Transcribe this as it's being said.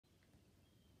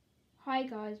Hi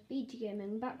guys, BT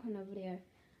Gaming back with another video,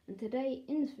 and today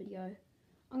in this video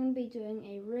I'm going to be doing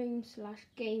a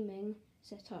room/gaming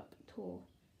setup tour.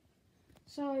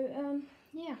 So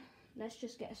yeah, let's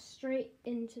just get straight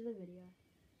into the video.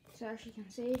 So as you can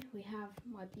see, we have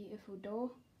my beautiful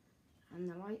door and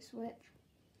the light switch,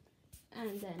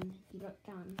 and then you look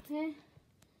down here,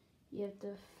 you have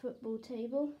the football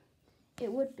table.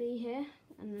 It would be here,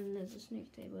 and then there's a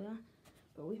snooze table there,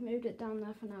 but we've moved it down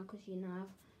there for now because you now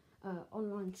have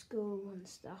online school and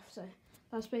stuff. So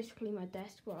that's basically my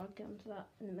desk, but I'll get onto that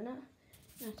in a minute.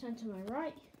 Now turn to my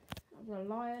right, I have a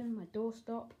lion, my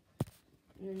doorstop,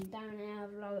 and then down here I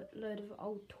have a load of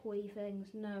old toy things,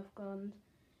 Nerf guns,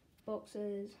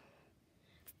 boxes,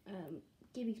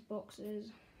 Gibby's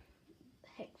boxes,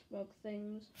 Hexbug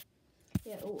things,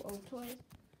 yeah, all old toys.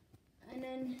 And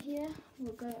then here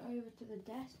we'll go over to the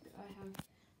desk. I have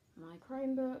my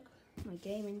Chromebook, my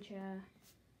gaming chair,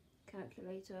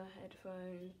 calculator,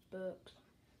 headphones, books,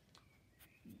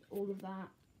 all of that,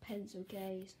 pencil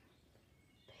case,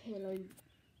 pillow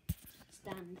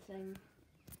stand thing.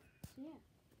 So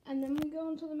yeah, and then we go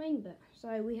on to the main bit.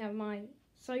 So we have my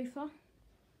sofa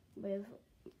with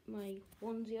my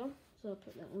onesie on, so I'll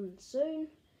put that on soon.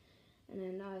 And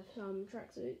then I have some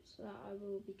tracksuits that I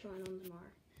will be trying on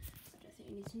tomorrow. I don't think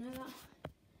you need to know that.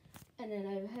 And then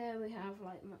over here we have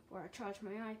like where I charge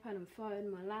my iPad and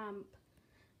phone, my lamp.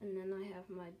 And then I have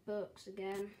my books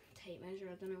again, tape measure,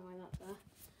 I don't know why that's there.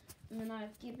 And then I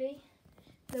have Gibby.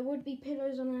 There would be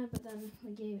pillows on there, but then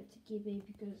we gave it to Gibby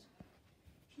because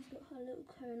she's got her little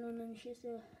cone on and she's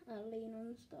a lean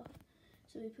on stuff.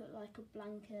 So we put like a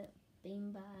blanket,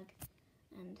 bean bag,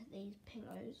 and these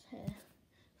pillows here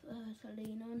for her to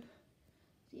lean on.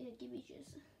 So yeah, Gibby's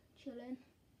just chilling.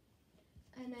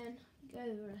 And then go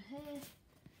over here,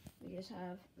 we just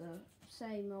have the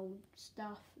same old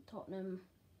stuff, Tottenham.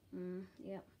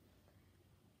 Yep,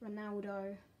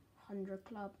 Ronaldo, 100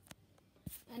 Club.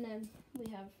 And then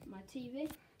we have my TV,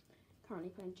 currently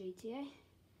playing GTA.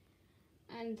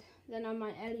 And then on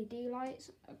my LED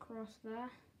lights across there.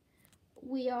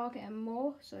 We are getting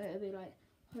more, so it'll be like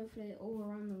hopefully all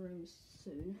around the room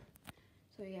soon.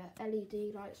 So yeah,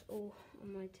 LED lights all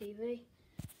on my TV.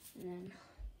 And then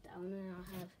down there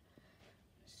I have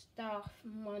stuff,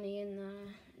 money in there,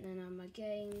 and then I have my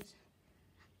games.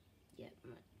 Yep,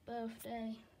 my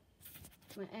birthday,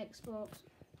 my Xbox,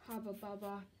 Hubba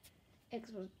Bubba,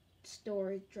 Xbox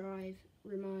storage drive,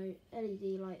 remote,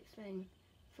 LED light thing,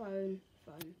 phone.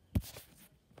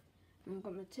 And I've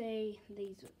got my tea,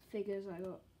 these figures I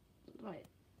got like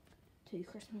 2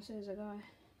 Christmases ago.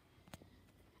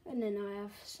 And then I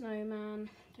have snowman,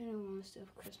 don't know why I still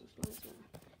have Christmas lights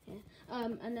there. Yeah.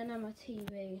 And then I have my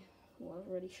TV, what I've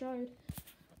already showed.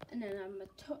 And then I have my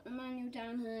Tottenham manual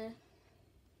down here,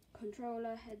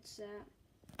 controller, headset,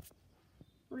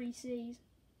 Reese's,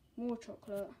 more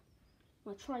chocolate,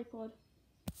 my tripod,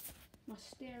 my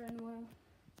steering wheel,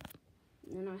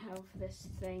 and then I have this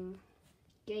thing,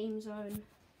 Game Zone,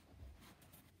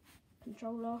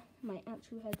 controller, my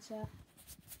actual headset,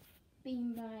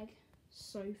 beanbag,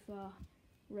 sofa,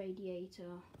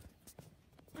 radiator,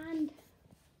 and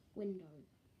window.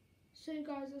 So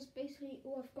guys, that's basically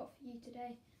all I've got for you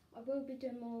today. I will be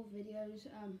doing more videos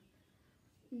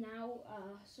now.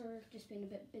 Sorry, I've just been a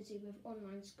bit busy with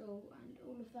online school and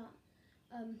all of that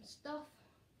stuff.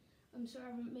 I'm sorry I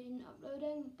haven't been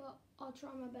uploading, but I'll try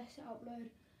my best to upload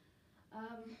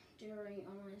during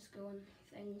online school and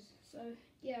things. So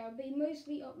yeah, I'll be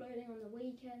mostly uploading on the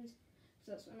weekends,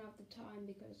 so that's when I have the time,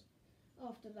 because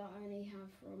after that I only have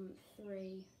from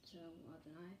 3 till, I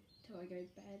don't know, till I go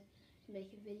to bed to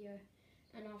make a video.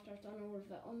 And after I've done all of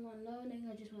the online learning,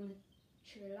 I just want to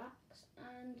chillax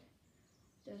and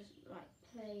just like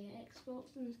play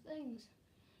Xbox and things.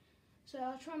 So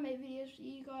I'll try and make videos for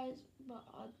you guys, but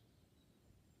I'll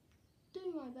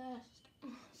do my best.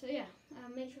 So yeah,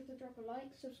 make sure to drop a like,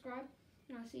 subscribe,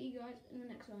 and I'll see you guys in the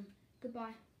next one.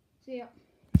 Goodbye. See ya.